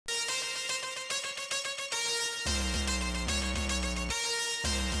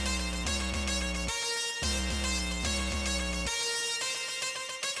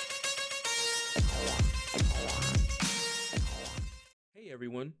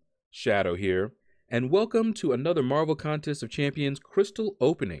everyone, Shaedow here, and welcome to another Marvel Contest of Champions crystal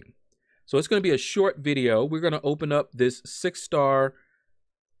opening. So it's going to be a short video. We're going to open up this 6-star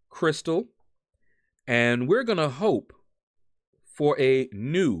crystal, and we're going to hope for a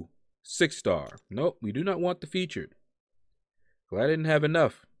new 6-star. Nope, we do not want the featured. Glad I didn't have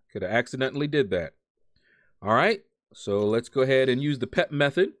enough. Could have accidentally did that. All right, so let's go ahead and use the PEP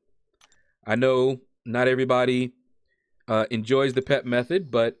method. I know not everybody enjoys the PEP method,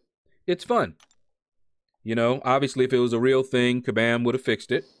 but it's fun. You know, obviously if it was a real thing, Kabam would have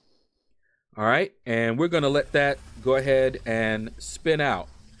fixed it. All right, and we're going to let that go ahead and spin out.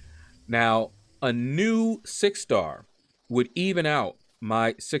 Now, a new 6-star would even out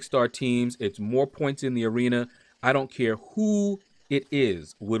my 6-star teams. It's more points in the arena. I don't care who it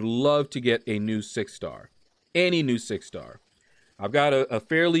is, would love to get a new 6-star. Any new 6-star. I've got a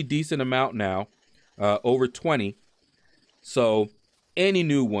fairly decent amount now, over 20. So any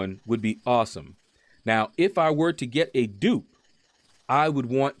new one would be awesome. Now, if I were to get a dupe, I would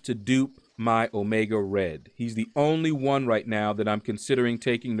want to dupe my Omega Red. He's the only one right now that I'm considering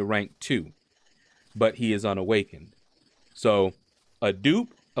taking to rank 2, but he is unawakened. So a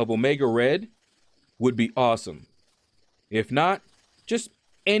dupe of Omega Red would be awesome. If not, just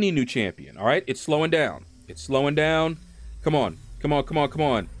any new champion, all right? It's slowing down. It's slowing down. Come on, come on, come on, come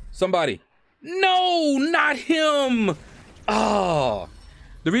on. Somebody. No, not him. Oh,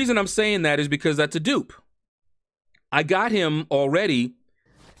 the reason I'm saying that is because that's a dupe. I got him already,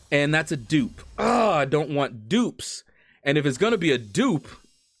 and that's a dupe. Oh, I don't want dupes. And if it's going to be a dupe,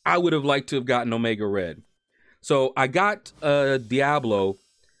 I would have liked to have gotten Omega Red. So I got Diablo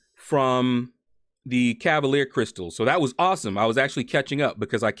from the Cavalier crystals. So that was awesome. I was actually catching up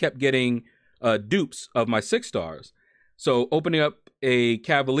because I kept getting dupes of my 6-stars. So opening up a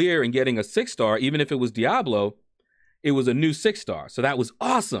Cavalier and getting a 6-star, even if it was Diablo, it was a new 6-star. So that was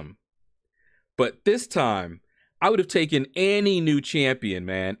awesome. But this time, I would have taken any new champion,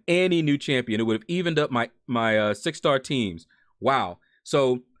 man. Any new champion. It would have evened up my 6-star teams. Wow.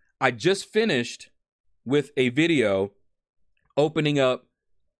 So I just finished with a video opening up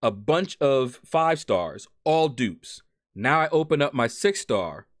a bunch of 5-stars, all dupes. Now I open up my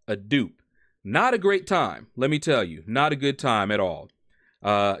 6-star, a dupe. Not a great time, let me tell you. Not a good time at all.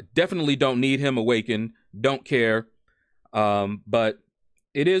 Definitely don't need him awakened. Don't care. But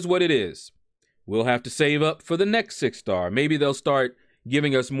it is what it is. We'll have to save up for the next 6-star. Maybe they'll start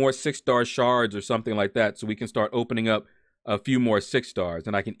giving us more 6-star shards or something like that so we can start opening up a few more 6-stars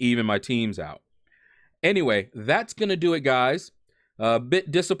and I can even my teams out. Anyway, that's going to do it, guys. A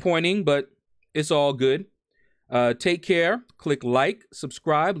bit disappointing, but it's all good. Take care. Click like,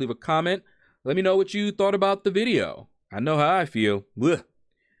 subscribe, leave a comment. Let me know what you thought about the video. I know how I feel. Ugh.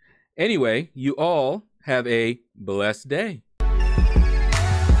 Anyway, you all have a blessed day.